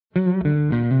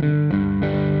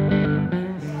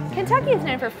Kentucky is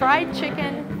known for fried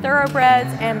chicken,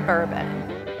 thoroughbreds, and bourbon.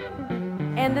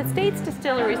 And the state's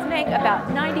distilleries make about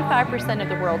 95% of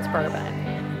the world's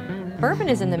bourbon. Bourbon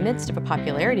is in the midst of a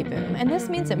popularity boom, and this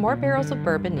means that more barrels of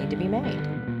bourbon need to be made.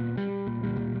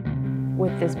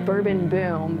 With this bourbon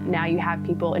boom, now you have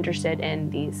people interested in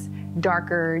these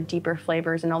darker, deeper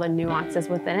flavors and all the nuances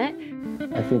within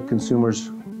it. I think consumers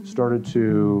started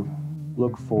to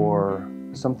look for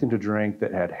something to drink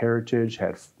that had heritage,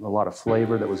 had a lot of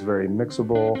flavor, that was very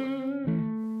mixable.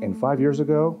 And 5 years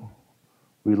ago,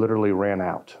 we literally ran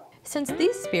out. Since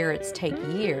these spirits take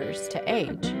years to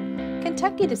age,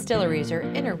 Kentucky distilleries are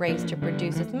in a race to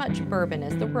produce as much bourbon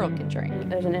as the world can drink.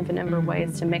 There's an infinite number of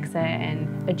ways to mix it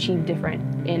and achieve different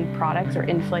end products or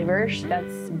end flavors.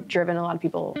 That's driven a lot of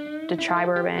people to try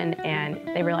bourbon, and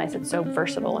they realize it's so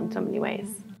versatile in so many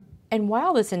ways. And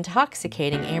while this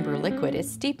intoxicating amber liquid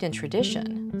is steeped in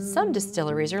tradition, some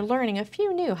distilleries are learning a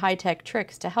few new high-tech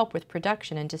tricks to help with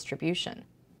production and distribution.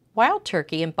 Wild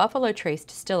Turkey and Buffalo Trace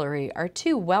Distillery are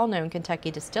two well-known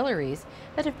Kentucky distilleries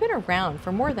that have been around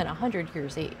for more than 100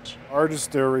 years each. Our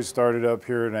distillery started up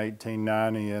here in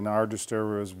 1890, and our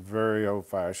distillery was very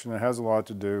old-fashioned. It has a lot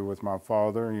to do with my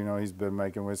father. You know, he's been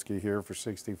making whiskey here for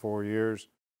 64 years.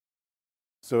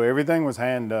 So everything was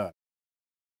hand done.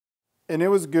 And it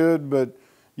was good, but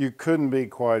you couldn't be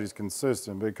quite as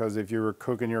consistent, because if you were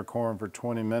cooking your corn for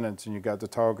 20 minutes and you got to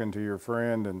talking to your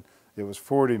friend and it was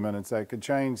 40 minutes, that could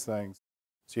change things.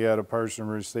 So you had a person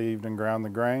who received and ground the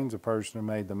grains, a person who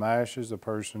made the mashes, a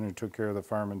person who took care of the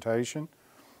fermentation,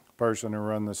 a person who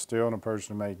run the still, and a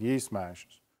person who made yeast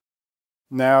mashes.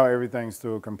 Now everything's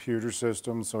through a computer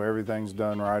system, so everything's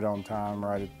done right on time,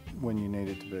 right when you need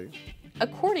it to be.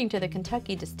 According to the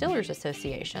Kentucky Distillers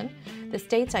Association, the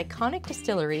state's iconic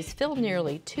distilleries filled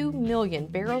nearly 2 million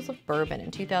barrels of bourbon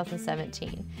in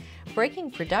 2017,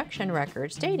 breaking production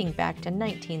records dating back to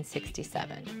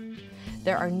 1967.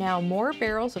 There are now more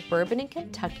barrels of bourbon in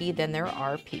Kentucky than there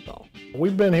are people.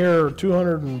 We've been here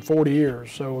 240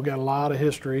 years, so we've got a lot of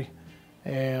history.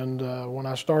 And when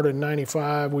I started in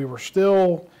 '95, we were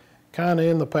still kind of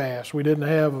in the past. We didn't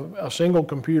have a single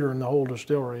computer in the whole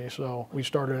distillery, so we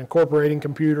started incorporating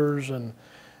computers and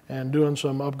doing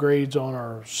some upgrades on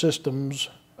our systems.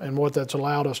 And what that's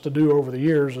allowed us to do over the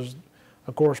years is,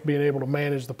 of course, being able to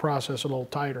manage the process a little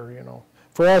tighter, you know.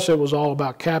 For us, it was all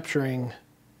about capturing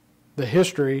the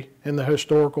history in the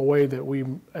historical way that we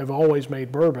have always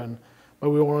made bourbon, but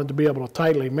we wanted to be able to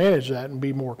tightly manage that and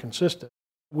be more consistent.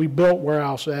 We built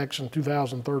Warehouse X in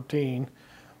 2013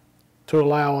 to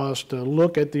allow us to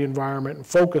look at the environment and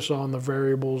focus on the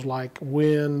variables like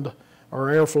wind or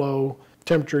airflow,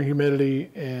 temperature,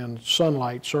 humidity, and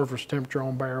sunlight, surface temperature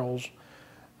on barrels,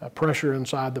 pressure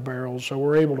inside the barrels. So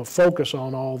we're able to focus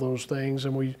on all those things,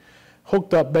 and we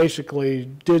hooked up basically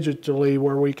digitally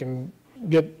where we can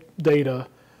get data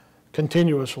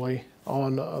continuously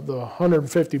on the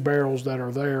 150 barrels that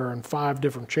are there in 5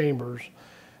 different chambers.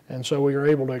 And so we are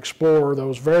able to explore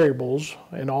those variables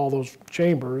in all those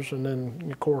chambers, and then,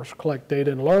 of course, collect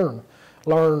data and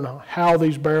learn how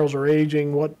these barrels are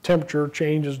aging, what temperature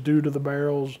changes due to the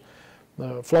barrels,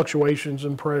 the fluctuations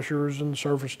in pressures and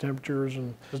surface temperatures.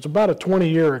 And it's about a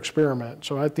 20-year experiment.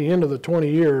 So at the end of the 20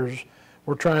 years,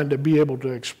 we're trying to be able to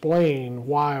explain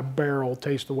why a barrel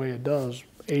tastes the way it does,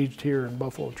 aged here in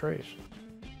Buffalo Trace.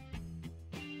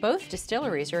 Both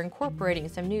distilleries are incorporating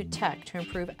some new tech to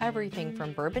improve everything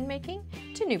from bourbon making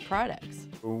to new products.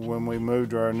 When we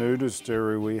moved to our new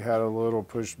distillery, we had a little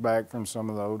pushback from some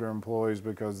of the older employees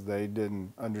because they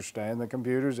didn't understand the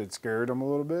computers. It scared them a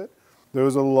little bit. There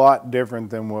was a lot different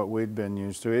than what we'd been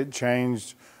used to. It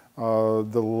changed the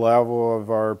level of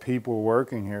our people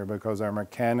working here, because our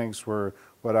mechanics were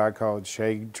what I called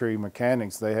shade tree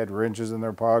mechanics. They had wrenches in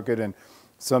their pocket, and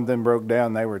something broke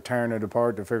down, they were tearing it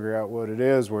apart to figure out what it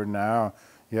is, where now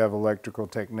you have electrical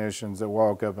technicians that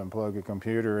walk up and plug a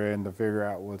computer in to figure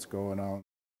out what's going on.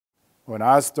 When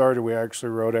I started, we actually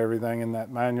wrote everything in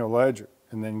that manual ledger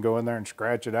and then go in there and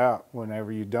scratch it out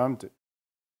whenever you dumped it.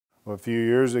 Well, a few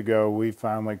years ago, we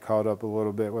finally caught up a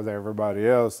little bit with everybody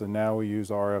else, and now we use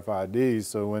RFID.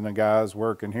 So when the guy's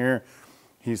working here,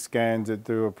 he scans it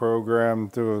through a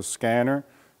program, through a scanner,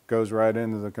 goes right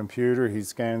into the computer, he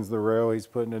scans the rail he's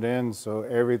putting it in, so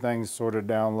everything's sort of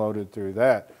downloaded through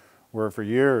that. Where for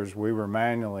years we were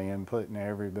manually inputting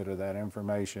every bit of that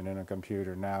information in a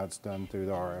computer. Now it's done through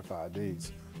the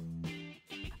RFIDs.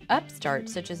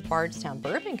 Upstarts such as Bardstown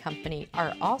Bourbon Company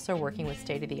are also working with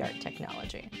state-of-the-art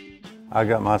technology. I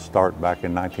got my start back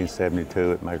in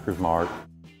 1972 at Maker's Mark.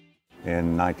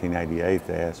 In 1988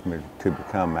 they asked me to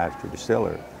become master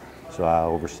distiller. So I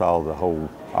oversaw the whole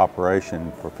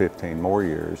operation for 15 more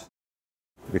years.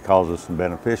 because of some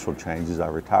beneficial changes, I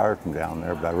retired from down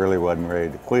there, but I really wasn't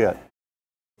ready to quit.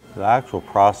 The actual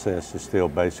process is still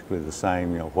basically the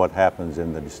same. You know, what happens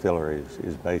in the distillery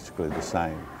is basically the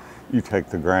same. You take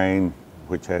the grain,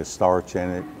 which has starch in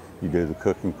it, you do the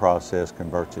cooking process,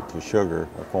 converts it to sugar,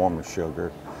 a form of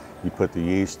sugar. You put the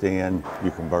yeast in,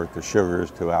 you convert the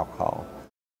sugars to alcohol.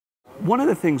 One of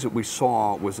the things that we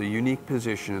saw was a unique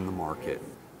position in the market.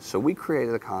 So we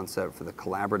created a concept for the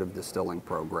collaborative distilling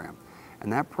program.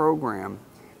 And that program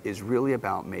is really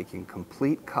about making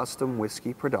complete custom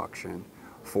whiskey production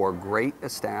for great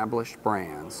established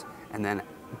brands and then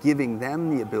giving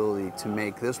them the ability to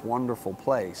make this wonderful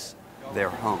place their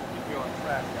home.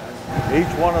 Each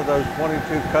one of those 22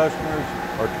 customers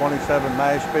or 27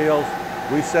 mash bills,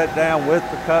 we sit down with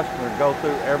the customer and go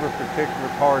through every particular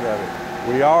part of it.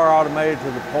 We are automated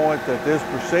to the point that this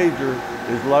procedure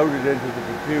is loaded into the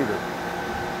computer.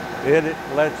 It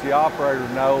lets the operator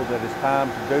know that it's time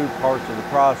to do parts of the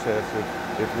process.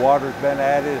 If water's been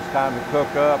added, it's time to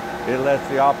cook up. It lets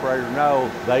the operator know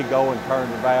they go and turn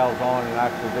the valves on and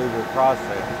actually do the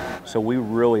process. So we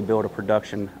really build a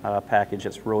production package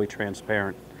that's really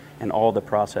transparent in all the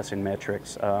processing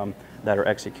metrics that are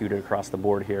executed across the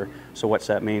board here. So what's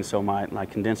that mean? So my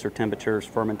condenser temperatures,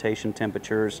 fermentation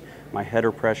temperatures, my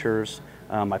header pressures,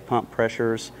 my pump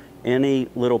pressures, any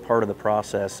little part of the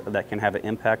process that can have an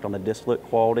impact on the distillate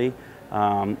quality,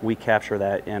 we capture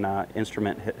that in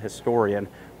Instrument Historian,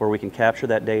 where we can capture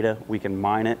that data, we can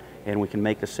mine it, and we can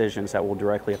make decisions that will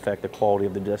directly affect the quality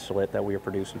of the distillate that we are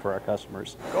producing for our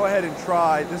customers. Go ahead and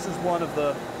try. This is one of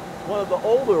the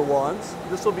older ones.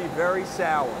 This will be very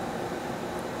sour.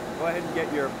 Go ahead and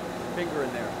get your finger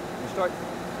in there. You start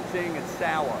seeing it's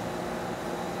sour.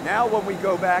 Now when we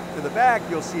go back to the back,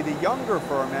 you'll see the younger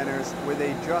fermenters where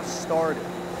they just started.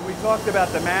 We talked about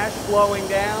the mash flowing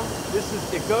down.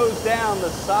 It goes down the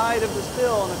side of the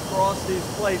still and across these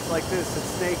plates like this. It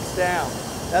snakes down.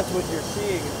 That's what you're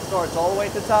seeing. It starts all the way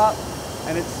at the top,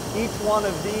 and it's each one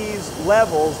of these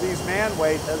levels, these man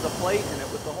weights, has a plate in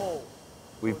it with the hole.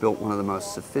 We've built one of the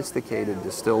most sophisticated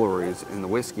distilleries in the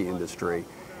whiskey industry,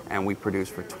 and we produce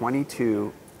for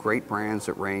 22 great brands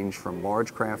that range from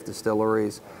large craft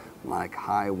distilleries like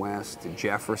High West to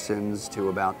Jefferson's to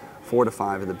about 4 to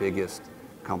 5 of the biggest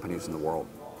companies in the world.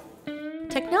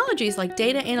 Technologies like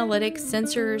data analytics,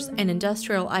 sensors, and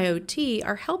industrial IoT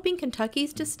are helping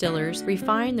Kentucky's distillers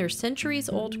refine their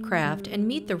centuries-old craft and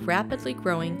meet the rapidly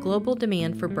growing global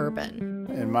demand for bourbon.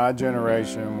 And my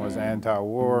generation was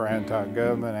anti-war,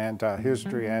 anti-government,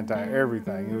 anti-history,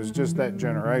 anti-everything. It was just that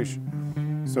generation.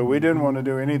 So we didn't want to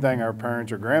do anything our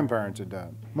parents or grandparents had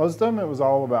done. Most of them, it was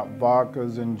all about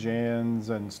vodkas and gins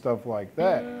and stuff like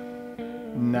that.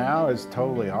 Now it's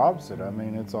totally opposite. I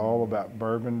mean, it's all about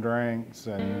bourbon drinks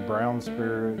and brown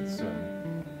spirits,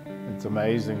 and it's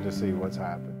amazing to see what's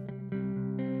happened.